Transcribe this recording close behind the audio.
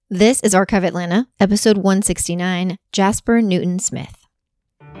This is Archive Atlanta, episode 169, Jasper Newton Smith.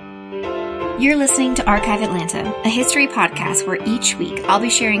 You're listening to Archive Atlanta, a history podcast where each week I'll be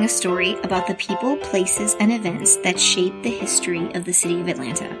sharing a story about the people, places, and events that shape the history of the city of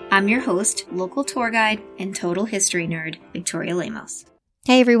Atlanta. I'm your host, local tour guide, and total history nerd, Victoria Lemos.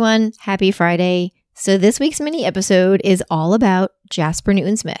 Hey everyone, happy Friday. So this week's mini episode is all about Jasper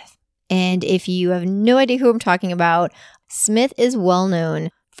Newton Smith. And if you have no idea who I'm talking about, Smith is well known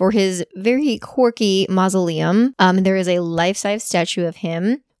for his very quirky mausoleum. There is a life-size statue of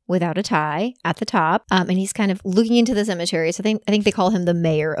him without a tie at the top. And he's kind of looking into the cemetery. So I think they call him the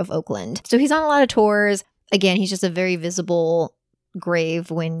mayor of Oakland. So he's on a lot of tours. Again, he's just a very visible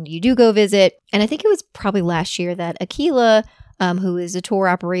grave when you do go visit. And I think it was probably last year that Akila, who is a tour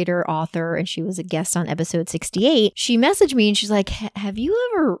operator, author, and she was a guest on episode 68, she messaged me and she's like, have you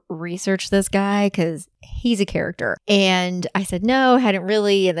ever researched this guy? Because he's a character. And I said, no, hadn't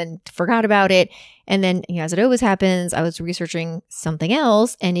really, and then forgot about it. And then, as it always happens, I was researching something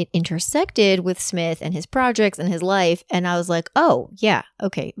else and it intersected with Smith and his projects and his life. And I was like, oh, yeah,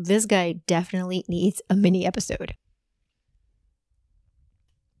 okay, this guy definitely needs a mini episode.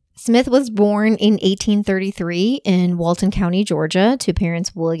 Smith was born in 1833 in Walton County, Georgia, to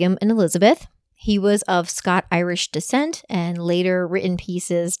parents William and Elizabeth. He was of Scot-Irish descent, and later written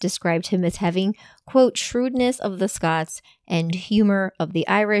pieces described him as having, quote, shrewdness of the Scots and humor of the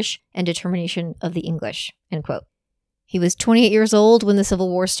Irish and determination of the English, end quote. He was 28 years old when the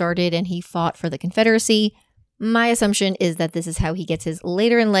Civil War started, and he fought for the Confederacy. My assumption is that this is how he gets his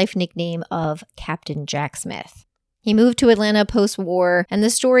later-in-life nickname of Captain Jack Smith. He moved to Atlanta post-war, and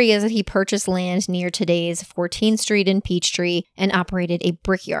the story is that he purchased land near today's 14th Street in Peachtree and operated a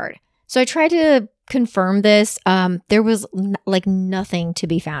brickyard. So I tried to confirm this. There was nothing to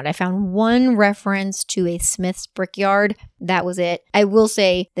be found. I found one reference to a Smith's brickyard. That was it. I will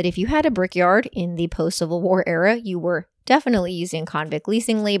say that if you had a brickyard in the post-Civil War era, you were definitely using convict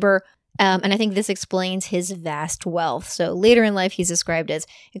leasing labor. And I think this explains his vast wealth. So later in life, he's described as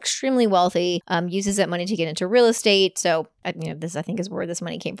extremely wealthy, uses that money to get into real estate. So, this I think is where this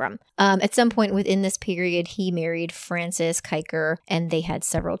money came from. At some point within this period, he married Frances Kiker, and they had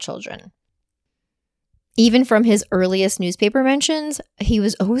several children. Even from his earliest newspaper mentions, he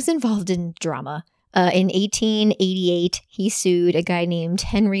was always involved in drama. In 1888, he sued a guy named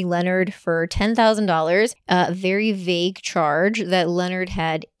Henry Leonard for $10,000, a very vague charge that Leonard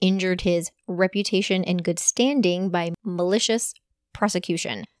had injured his reputation and good standing by malicious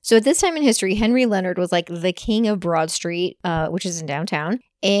prosecution. So at this time in history, Henry Leonard was like the king of Broad Street, which is in downtown.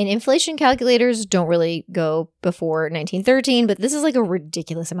 And inflation calculators don't really go before 1913, but this is like a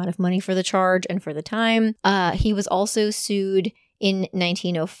ridiculous amount of money for the charge and for the time. He was also sued in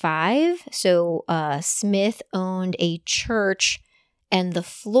 1905, so Smith owned a church and the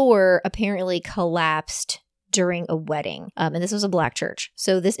floor apparently collapsed during a wedding. And this was a black church.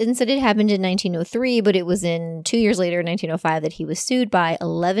 So this incident happened in 1903, but it was in 2 years later, 1905, that he was sued by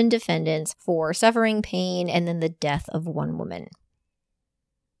 11 defendants for suffering pain and then the death of one woman.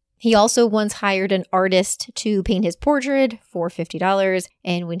 He also once hired an artist to paint his portrait for $50,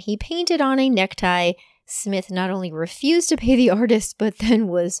 and when he painted on a necktie, Smith not only refused to pay the artist, but then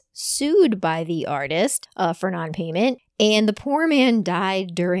was sued by the artist for non-payment. And the poor man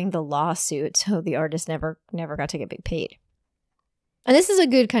died during the lawsuit, so the artist never got to get paid. And this is a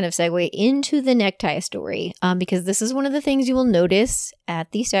good kind of segue into the necktie story, because this is one of the things you will notice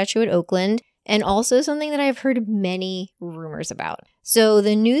at the statue at Oakland, and also something that I've heard many rumors about. So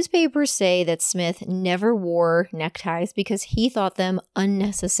the newspapers say that Smith never wore neckties because he thought them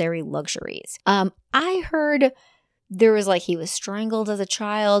unnecessary luxuries. I heard there was he was strangled as a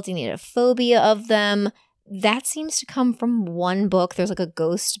child, he needed a phobia of them. That seems to come from one book. There's a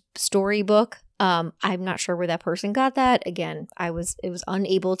ghost story book. I'm not sure where that person got that. Again, it was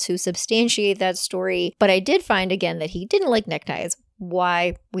unable to substantiate that story, but I did find again that he didn't like neckties.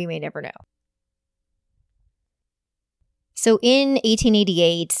 Why, we may never know. So in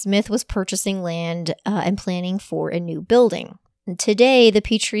 1888, Smith was purchasing land and planning for a new building. And today, the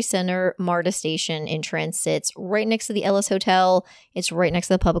Peachtree Center MARTA station in Trent sits right next to the Ellis Hotel. It's right next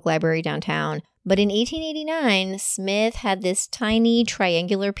to the public library downtown. But in 1889, Smith had this tiny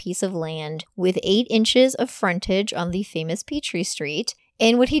triangular piece of land with 8 inches of frontage on the famous Peachtree Street.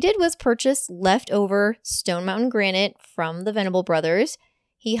 And what he did was purchase leftover Stone Mountain granite from the Venable brothers.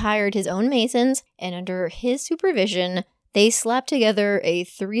 He hired his own masons, and under his supervision, they slapped together a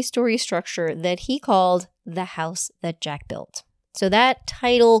 3-story structure that he called the House That Jack Built. So that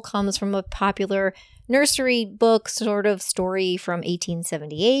title comes from a popular nursery book sort of story from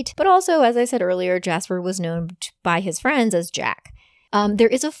 1878. But also, as I said earlier, Jasper was known by his friends as Jack. There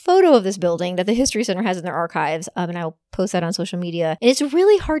is a photo of this building that the History Center has in their archives, and I'll post that on social media. And it's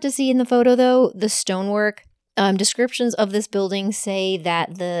really hard to see in the photo, though, the stonework. Descriptions of this building say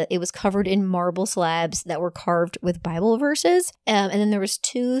that it was covered in marble slabs that were carved with Bible verses, and then there was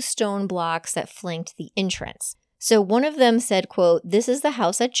 2 stone blocks that flanked the entrance. So one of them said, quote, "This is the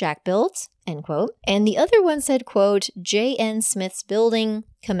house that Jack built," end quote. And the other one said, quote, "J.N. Smith's building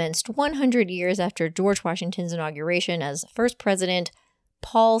commenced 100 years after George Washington's inauguration as first president.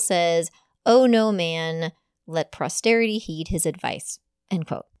 Paul says, 'Oh no, man, let posterity heed his advice,'" end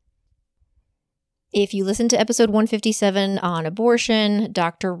quote. If you listen to episode 157 on abortion,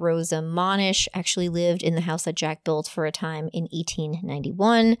 Dr. Rosa Monish actually lived in the house that Jack built for a time in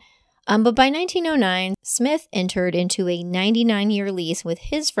 1891. But by 1909, Smith entered into a 99-year lease with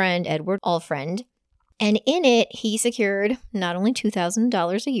his friend Edward Alfriend. And in it, he secured not only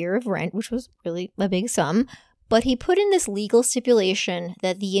 $2,000 a year of rent, which was really a big sum, but he put in this legal stipulation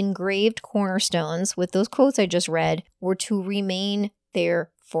that the engraved cornerstones, with those quotes I just read, were to remain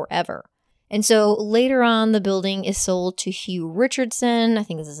there forever. And so later on, the building is sold to Hugh Richardson. I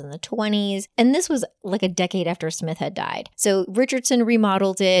think this is in the 20s. And this was like a decade after Smith had died. So Richardson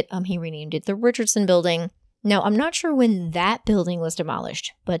remodeled it. He renamed it the Richardson Building. Now, I'm not sure when that building was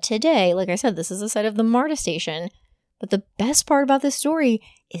demolished. But today, like I said, this is the site of the MARTA station. But the best part about this story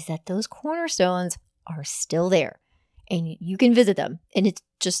is that those cornerstones are still there. And you can visit them. And it's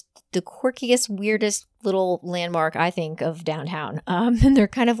just the quirkiest, weirdest little landmark, I think, of downtown. And they're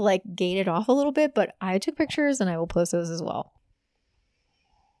kind of like gated off a little bit, but I took pictures and I will post those as well.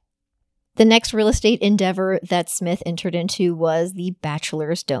 The next real estate endeavor that Smith entered into was the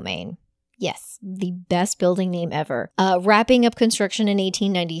Bachelor's Domain. Yes, the best building name ever. Wrapping up construction in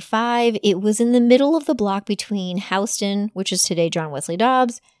 1895, it was in the middle of the block between Houston, which is today John Wesley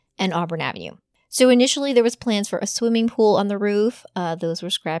Dobbs, and Auburn Avenue. So initially there was plans for a swimming pool on the roof. Those were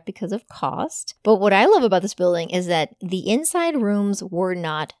scrapped because of cost. But what I love about this building is that the inside rooms were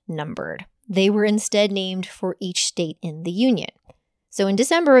not numbered. They were instead named for each state in the Union. So in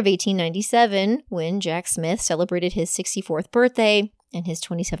December of 1897, when Jack Smith celebrated his 64th birthday and his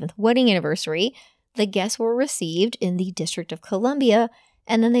 27th wedding anniversary, the guests were received in the District of Columbia,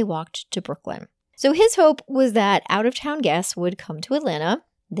 and then they walked to Brooklyn. So his hope was that out-of-town guests would come to Atlanta.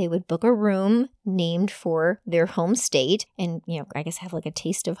 They would book a room named for their home state and, I guess have like a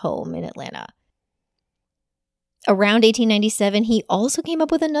taste of home in Atlanta. Around 1897, he also came up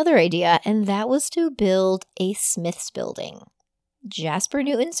with another idea, and that was to build a Smith's building. Jasper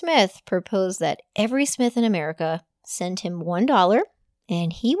Newton Smith proposed that every Smith in America send him $1,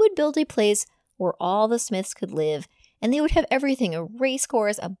 and he would build a place where all the Smiths could live, and they would have everything, a race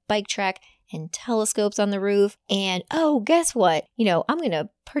course, a bike track, and telescopes on the roof. And guess what? I'm going to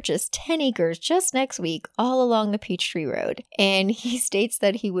purchase 10 acres just next week all along the Peachtree Road. And he states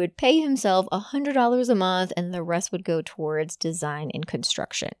that he would pay himself $100 a month and the rest would go towards design and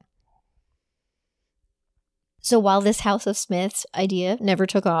construction. So while this House of Smiths idea never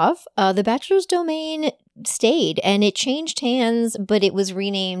took off, the Bachelor's Domain stayed and it changed hands, but it was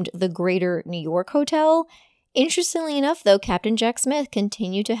renamed the Greater New York Hotel. Interestingly enough, though, Captain Jack Smith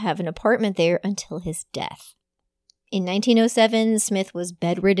continued to have an apartment there until his death. In 1907, Smith was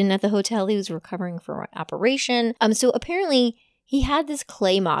bedridden at the hotel. He was recovering from an operation. So apparently, he had this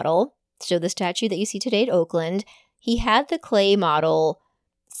clay model. So the statue that you see today at Oakland, he had the clay model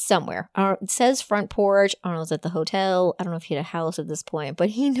somewhere. It says front porch. I don't know if it was at the hotel. I don't know if he had a house at this point. But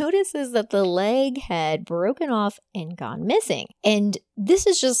he notices that the leg had broken off and gone missing. And this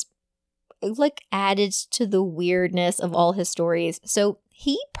is just added to the weirdness of all his stories. So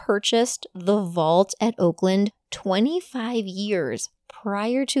he purchased the vault at Oakland 25 years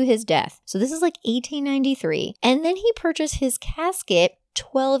prior to his death. So this is 1893. And then he purchased his casket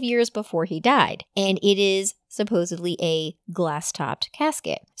 12 years before he died. And it is supposedly a glass-topped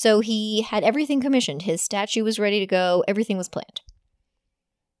casket. So he had everything commissioned. His statue was ready to go. Everything was planned.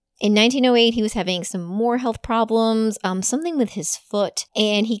 In 1908, he was having some more health problems, something with his foot,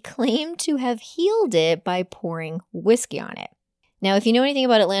 and he claimed to have healed it by pouring whiskey on it. Now, if you know anything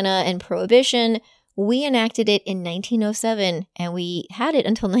about Atlanta and Prohibition, we enacted it in 1907, and we had it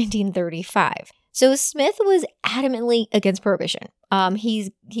until 1935. So Smith was adamantly against Prohibition.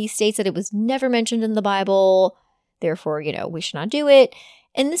 He states that it was never mentioned in the Bible, therefore, we should not do it.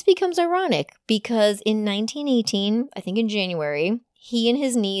 And this becomes ironic because in 1918, I think in January, he and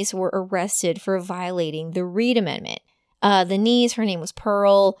his niece were arrested for violating the Reed Amendment. The niece, her name was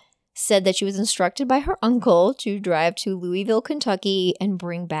Pearl, said that she was instructed by her uncle to drive to Louisville, Kentucky, and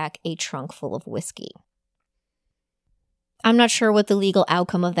bring back a trunk full of whiskey. I'm not sure what the legal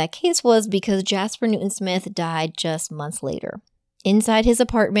outcome of that case was because Jasper Newton Smith died just months later. Inside his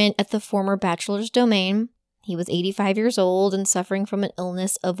apartment at the former Bachelor's Domain, he was 85 years old and suffering from an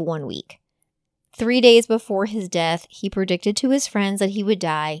illness of 1 week. 3 days before his death, he predicted to his friends that he would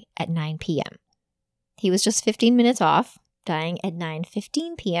die at 9 p.m. He was just 15 minutes off, dying at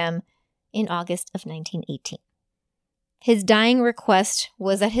 9:15 p.m. in August of 1918. His dying request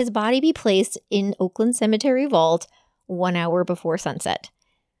was that his body be placed in Oakland Cemetery vault 1 hour before sunset.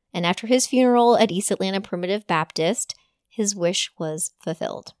 And after his funeral at East Atlanta Primitive Baptist, his wish was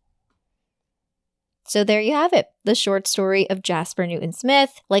fulfilled. So there you have it, the short story of Jasper Newton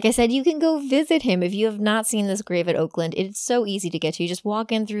Smith. Like I said, you can go visit him if you have not seen this grave at Oakland. It's so easy to get to. You just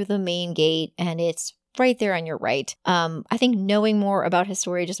walk in through the main gate and it's right there on your right. I think knowing more about his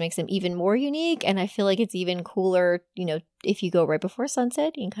story just makes him even more unique. And I feel like it's even cooler, if you go right before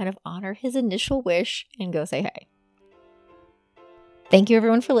sunset, you can kind of honor his initial wish and go say hey. Thank you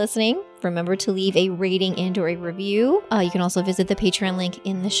everyone for listening. Remember to leave a rating and or a review. You can also visit the Patreon link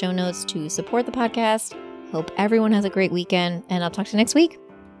in the show notes to support the podcast. Hope everyone has a great weekend, and I'll talk to you next week.